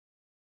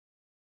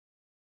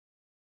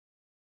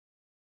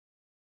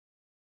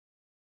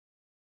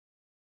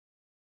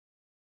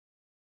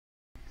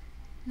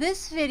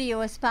This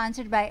video is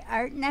sponsored by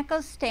Art &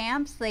 Echo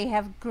Stamps. They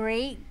have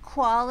great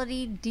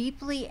quality,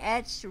 deeply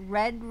etched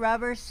red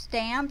rubber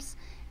stamps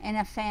and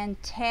a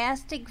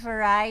fantastic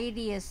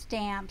variety of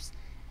stamps.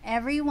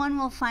 Everyone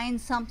will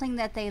find something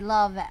that they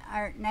love at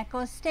Art &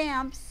 Echo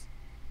Stamps.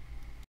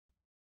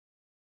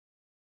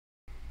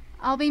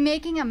 I'll be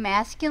making a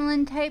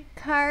masculine type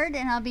card,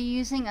 and I'll be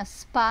using a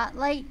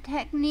spotlight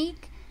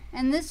technique.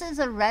 And this is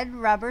a red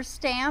rubber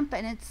stamp,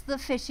 and it's the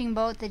fishing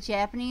boat, the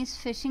Japanese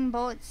fishing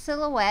boat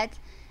silhouette.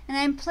 And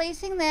I'm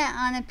placing that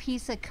on a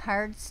piece of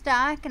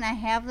cardstock, and I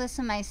have this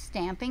in my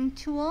stamping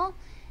tool,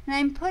 and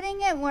I'm putting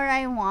it where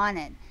I want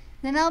it.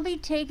 Then I'll be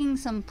taking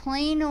some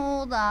plain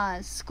old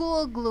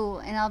school glue,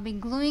 and I'll be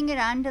gluing it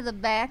onto the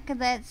back of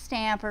that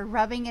stamp, or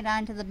rubbing it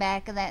onto the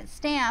back of that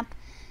stamp,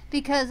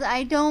 because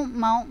I don't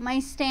mount my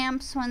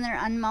stamps when they're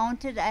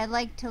unmounted. I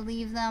like to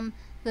leave them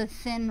the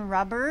thin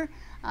rubber,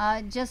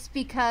 just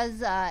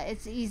because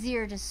it's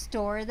easier to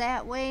store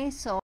that way.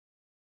 So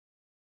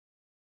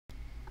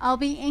I'll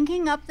be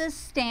inking up this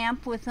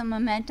stamp with a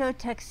Memento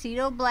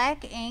Tuxedo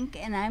black ink,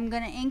 and I'm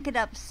going to ink it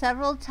up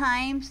several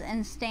times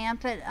and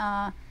stamp it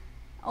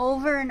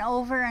over and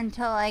over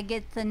until I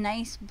get the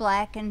nice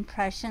black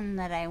impression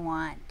that I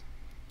want.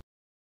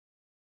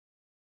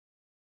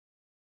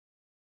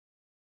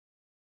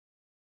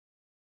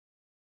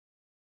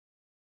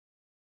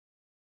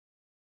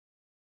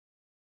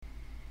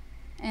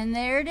 And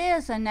there it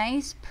is, a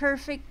nice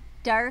perfect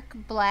dark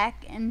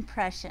black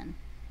impression.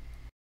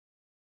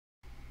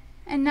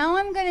 And now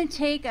I'm going to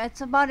take,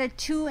 it's about a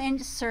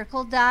 2-inch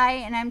circle die,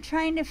 and I'm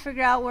trying to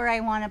figure out where I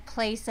want to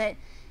place it.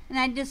 And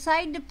I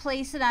decide to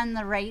place it on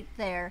the right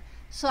there.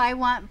 So I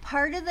want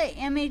part of the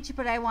image,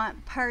 but I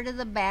want part of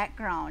the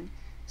background.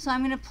 So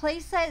I'm going to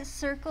place that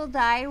circle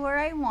die where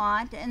I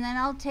want, and then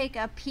I'll take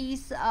a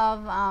piece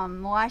of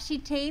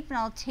washi tape and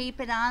I'll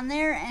tape it on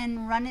there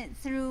and run it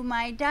through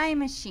my die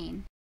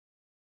machine.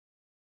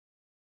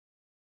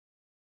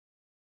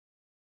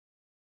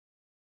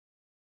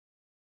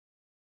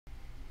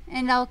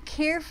 And I'll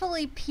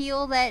carefully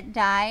peel that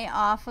die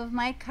off of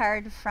my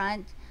card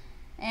front,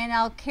 and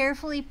I'll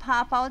carefully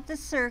pop out the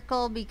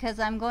circle because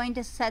I'm going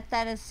to set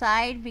that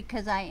aside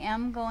because I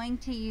am going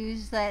to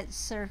use that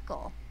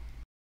circle.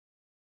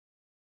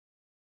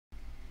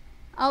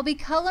 I'll be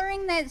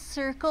coloring that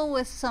circle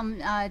with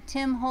some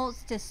Tim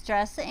Holtz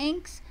Distress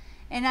inks,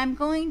 and I'm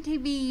going to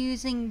be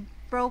using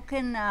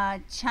Broken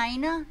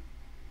China,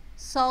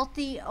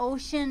 Salty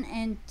Ocean,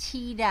 and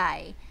Tea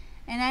dye.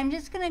 And I'm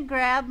just going to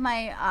grab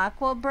my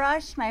aqua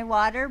brush, my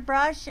water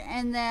brush,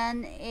 and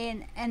then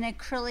an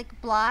acrylic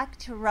block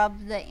to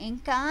rub the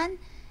ink on.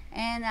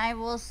 And I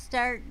will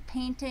start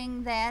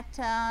painting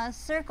that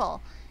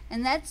circle.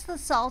 And that's the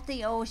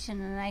salty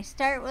ocean. And I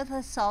start with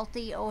a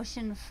salty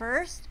ocean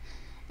first.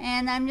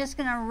 And I'm just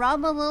going to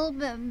rub a little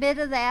bit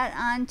of that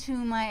onto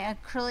my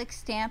acrylic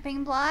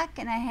stamping block.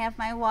 And I have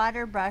my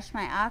water brush,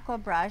 my aqua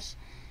brush.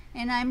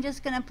 And I'm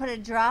just going to put a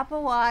drop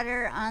of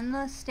water on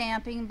the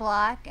stamping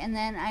block, and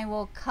then I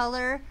will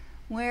color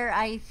where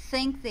I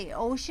think the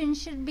ocean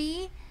should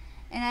be.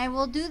 And I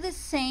will do the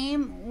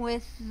same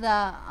with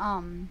the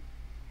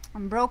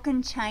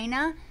Broken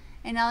China,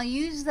 and I'll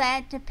use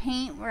that to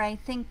paint where I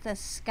think the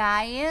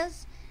sky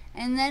is.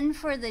 And then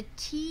for the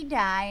tea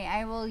dye,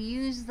 I will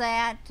use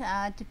that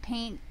to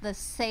paint the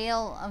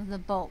sail of the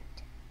boat.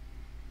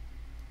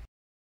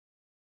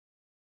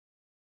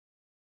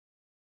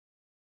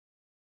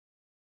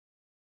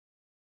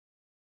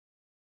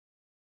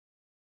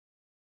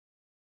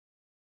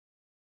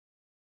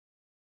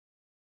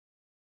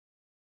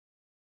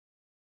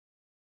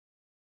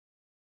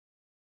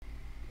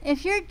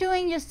 If you're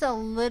doing just a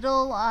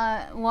little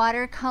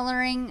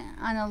watercoloring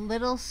on a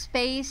little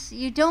space,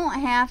 you don't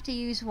have to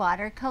use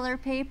watercolor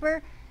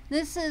paper.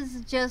 This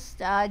is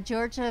just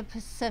Georgia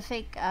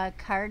Pacific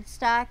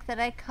cardstock that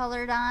I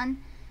colored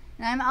on.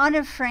 And I'm out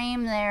of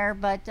frame there,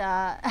 but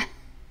I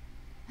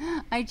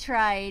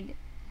tried.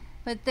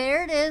 But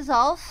there it is,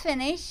 all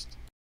finished.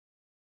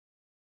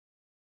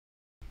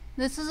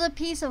 This is a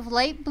piece of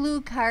light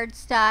blue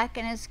cardstock,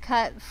 and it's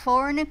cut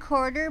 4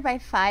 1/4 by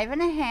 5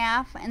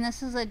 1/2, and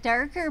this is a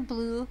darker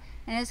blue,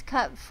 and it's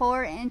cut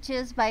 4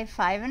 inches by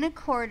 5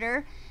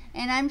 1/4,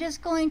 and I'm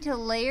just going to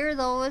layer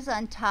those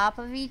on top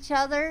of each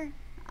other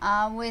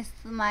with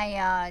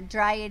my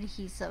dry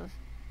adhesive.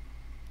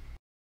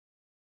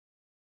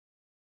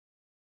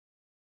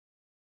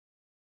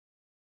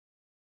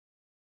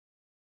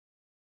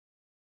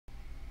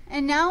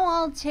 And now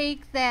I'll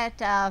take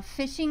that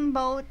fishing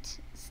boat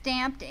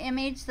stamped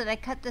image that I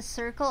cut the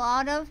circle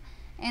out of,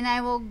 and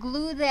I will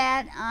glue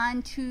that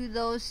onto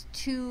those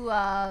two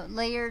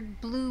layered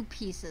blue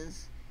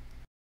pieces.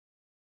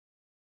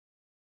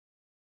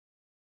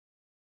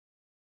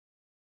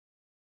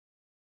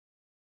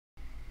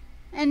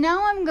 And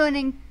now I'm going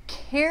to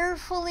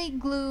carefully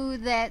glue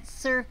that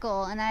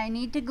circle, and I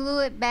need to glue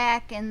it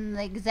back in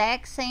the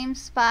exact same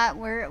spot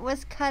where it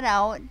was cut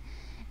out.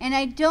 And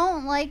I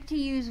don't like to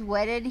use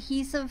wet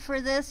adhesive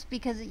for this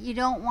because you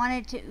don't want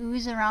it to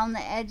ooze around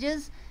the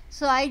edges.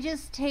 So I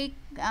just take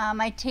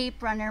my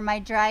tape runner, my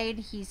dry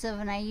adhesive,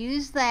 and I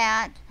use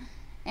that.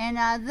 And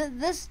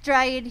this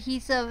dry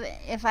adhesive,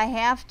 if I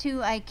have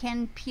to, I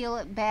can peel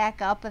it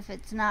back up if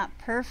it's not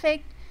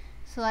perfect.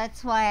 So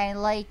that's why I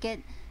like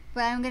it.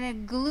 But I'm going to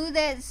glue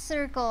that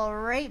circle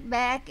right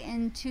back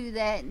into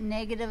that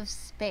negative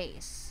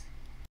space.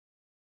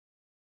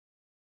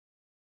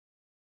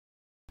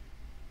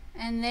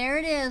 And there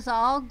it is,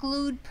 all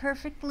glued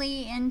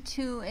perfectly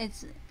into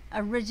its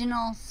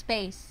original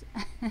space.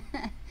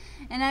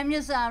 And I'm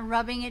just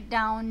rubbing it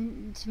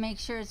down to make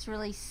sure it's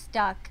really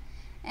stuck.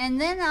 And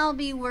then I'll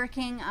be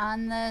working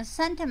on the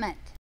sentiment.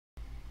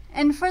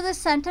 And for the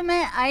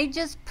sentiment, I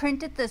just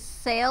printed the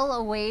sail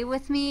away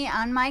with me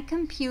on my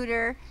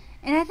computer.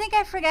 And I think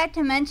I forgot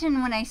to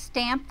mention when I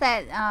stamped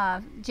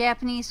that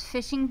Japanese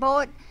fishing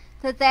boat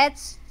that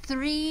that's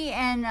 3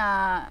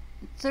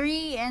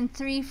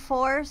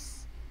 3/4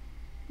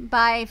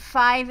 by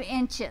 5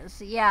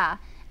 inches. Yeah.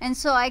 And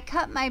so I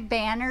cut my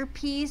banner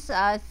piece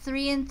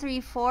 3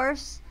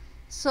 3/4,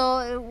 so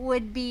it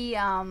would be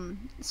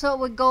so it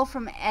would go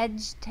from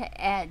edge to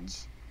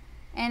edge.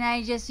 And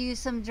I just use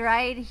some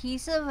dry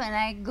adhesive and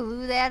I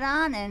glue that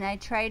on, and I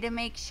try to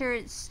make sure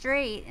it's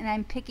straight, and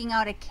I'm picking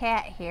out a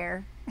cat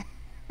hair.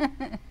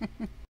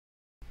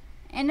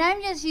 And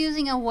I'm just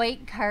using a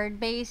white card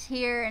base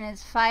here, and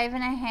it's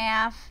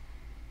 5.5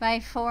 by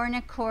 4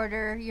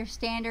 1/4, your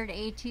standard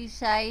A2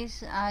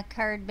 size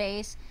card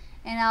base.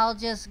 And I'll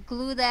just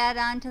glue that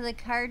onto the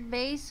card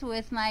base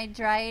with my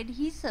dry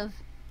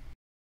adhesive.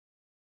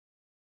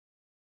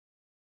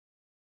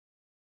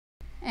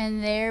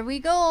 And there we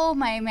go,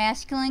 my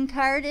masculine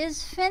card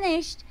is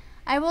finished.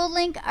 I will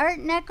link Art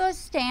Neko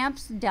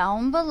stamps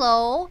down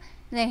below.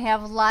 They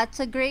have lots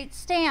of great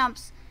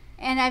stamps.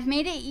 And I've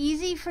made it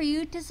easy for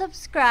you to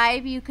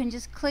subscribe. You can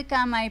just click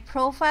on my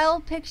profile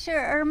picture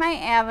or my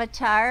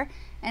avatar,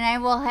 and I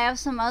will have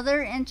some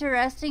other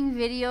interesting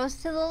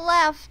videos to the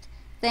left.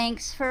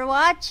 Thanks for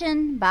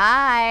watching.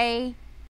 Bye.